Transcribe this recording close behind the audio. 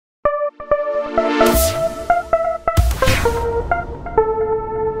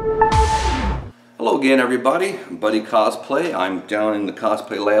again, everybody. Buddy Cosplay. I'm down in the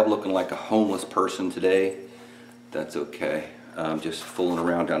cosplay lab looking like a homeless person today. That's okay. I'm just fooling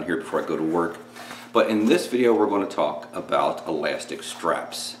around down here before I go to work. But in this video we're going to talk about elastic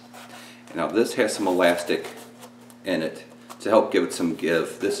straps. Now this has some elastic in it to help give it some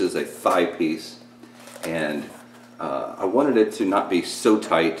give. This is a thigh piece, and I wanted it to not be so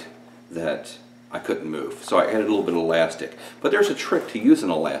tight that I couldn't move. So I added a little bit of elastic. But there's a trick to using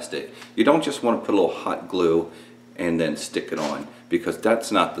elastic. You don't just want to put a little hot glue and then stick it on, because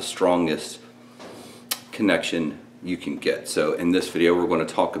that's not the strongest connection you can get. So in this video we're going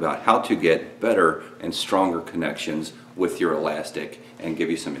to talk about how to get better and stronger connections with your elastic and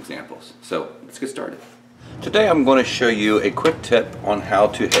give you some examples. So let's get started. Today I'm going to show you a quick tip on how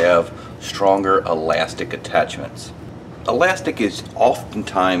to have stronger elastic attachments. Elastic is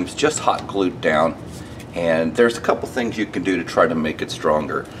oftentimes just hot glued down, and there's a couple things you can do to try to make it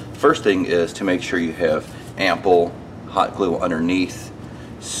stronger. First thing is to make sure you have ample hot glue underneath.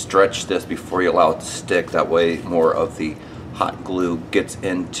 Stretch this before you allow it to stick. That way more of the hot glue gets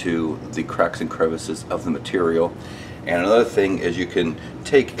into the cracks and crevices of the material. And another thing is you can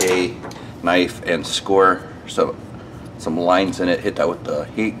take a knife and score some lines in it, hit that with the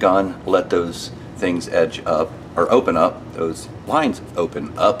heat gun, let those things edge up or open up, those lines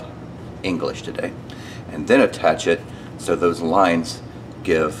open up, English today, and then attach it so those lines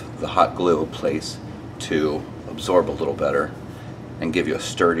give the hot glue a place to absorb a little better and give you a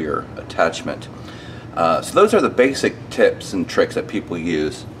sturdier attachment. So those are the basic tips and tricks that people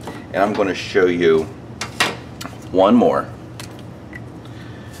use, and I'm going to show you one more,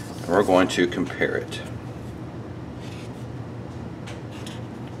 and we're going to compare it.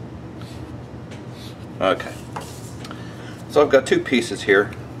 Okay, so I've got two pieces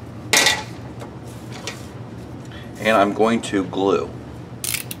here, and I'm going to glue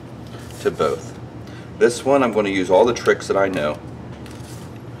to both. This one I'm going to use all the tricks that I know.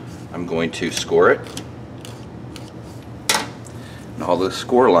 I'm going to score it, and all those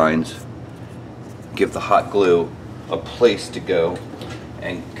score lines give the hot glue a place to go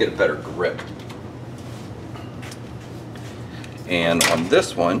and get a better grip. And on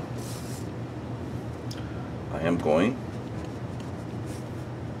this one I am going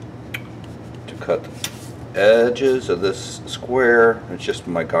to cut the edges of this square. It's just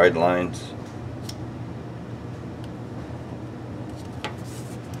my guidelines.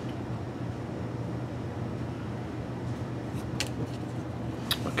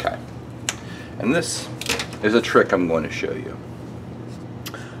 Okay, and this is a trick I'm going to show you.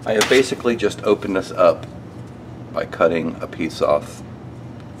 I have basically just opened this up by cutting a piece off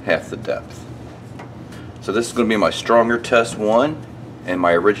half the depth. So this is going to be my stronger test 1 and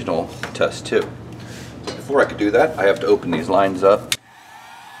my original test 2. So before I could do that, I have to open these lines up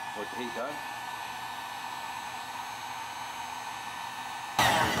with the heat gun.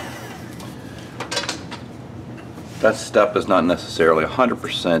 That step is not necessarily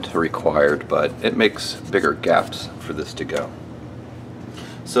 100% required, but it makes bigger gaps for this to go.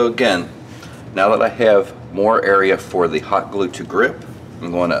 So again, now that I have more area for the hot glue to grip, I'm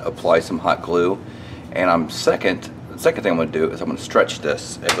going to apply some hot glue. And the second thing I'm going to do is I'm going to stretch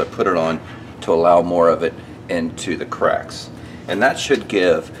this as I put it on to allow more of it into the cracks. And that should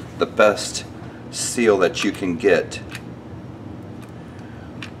give the best seal that you can get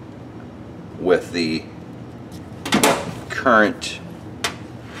with the current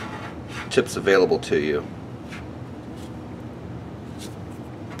tips available to you.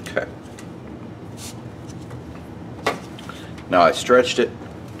 Okay. Now I stretched it,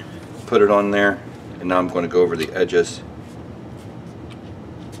 put it on there, and now I'm going to go over the edges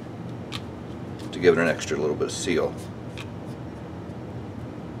to give it an extra little bit of seal.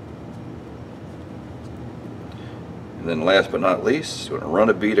 And then last but not least, I'm going to run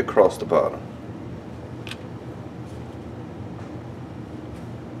a bead across the bottom.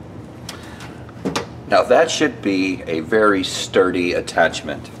 Now that should be a very sturdy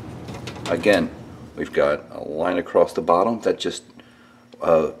attachment. Again, we've got a line across the bottom that just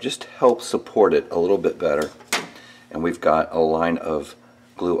helps support it a little bit better, and we've got a line of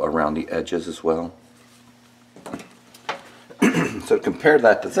glue around the edges as well. So compare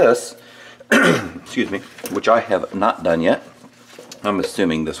that to this, excuse me, which I have not done yet. I'm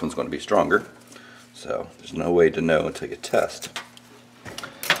assuming this one's going to be stronger, so there's no way to know until you test.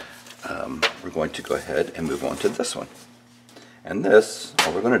 We're going to go ahead and move on to this one, and this,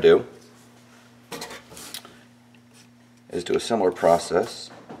 all we're going to do is do a similar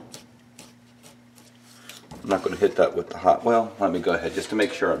process. I'm not going to hit that with the hot, well, let me go ahead just to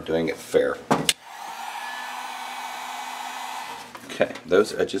make sure I'm doing it fair. Okay,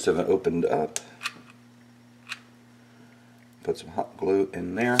 those edges have opened up. Put some hot glue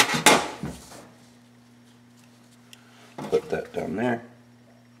in there. Put that down there.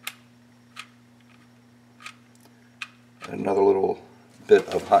 Another little bit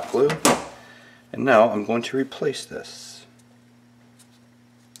of hot glue. And now I'm going to replace this.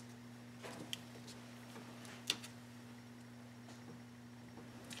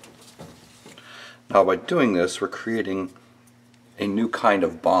 Now by doing this, we're creating a new kind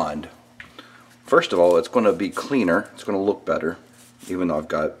of bond. First of all, it's going to be cleaner. It's going to look better, even though I've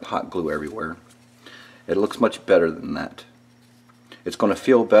got hot glue everywhere. It looks much better than that. It's going to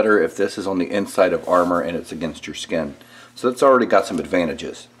feel better if this is on the inside of armor and it's against your skin. So it's already got some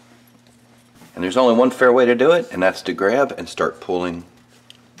advantages. And there's only one fair way to do it, and that's to grab and start pulling.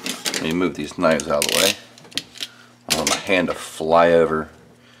 Let me move these knives out of the way. I want my hand to fly over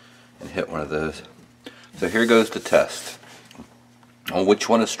and hit one of those. So here goes the test on which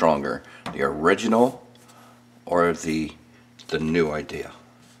one is stronger, the original or the new idea,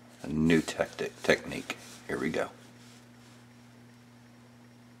 a new technique. Here we go.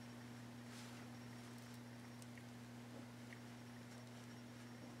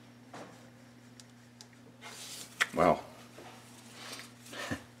 Wow.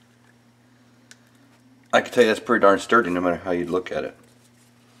 I can tell you that's pretty darn sturdy no matter how you look at it.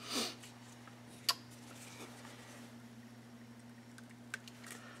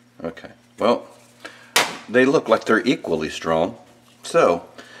 Okay, well, they look like they're equally strong. So,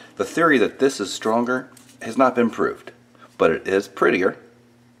 the theory that this is stronger has not been proved, but it is prettier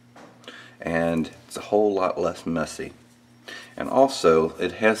and it's a whole lot less messy. And also,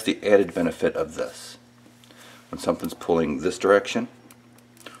 it has the added benefit of this. When something's pulling this direction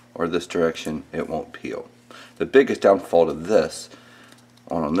or this direction, it won't peel. The biggest downfall to this,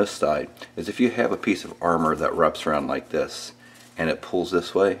 on this side, is if you have a piece of armor that wraps around like this and it pulls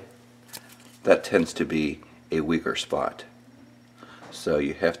this way, that tends to be a weaker spot. So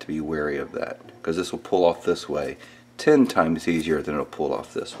you have to be wary of that, because this will pull off this way 10 times easier than it'll pull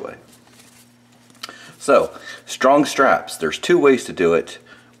off this way. So, strong straps. There's two ways to do it.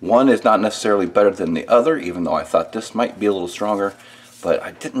 One is not necessarily better than the other, even though I thought this might be a little stronger, but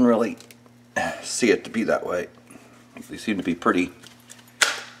I didn't really see it to be that way. They seem to be pretty,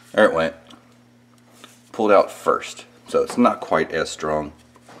 there it went, pulled out first. So it's not quite as strong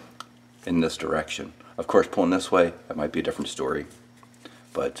in this direction. Of course, pulling this way, that might be a different story,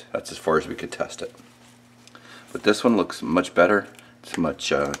 but that's as far as we could test it. But this one looks much better. It's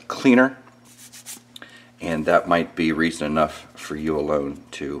much cleaner, and that might be reason enough for you alone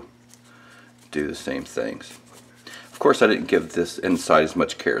to do the same things. Of course, I didn't give this inside as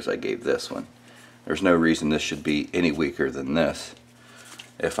much care as I gave this one. There's no reason this should be any weaker than this.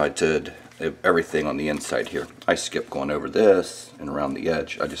 If I did everything on the inside here, I skipped going over this and around the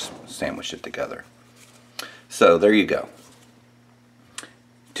edge. I just sandwiched it together. So there you go.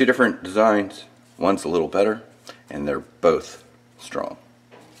 Two different designs. One's a little better, and they're both strong.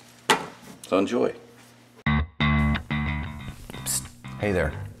 So enjoy. Psst. Hey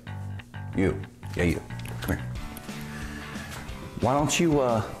there. You. Yeah, you. Come here. Why don't you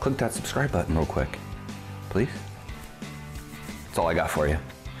click that subscribe button real quick, please? That's all I got for you.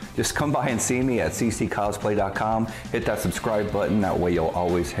 Just come by and see me at cccosplay.com. Hit that subscribe button. That way you'll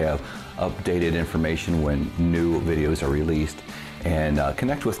always have updated information when new videos are released. And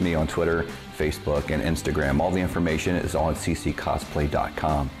connect with me on Twitter, Facebook, and Instagram. All the information is on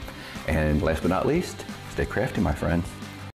cccosplay.com. And last but not least, stay crafty, my friends.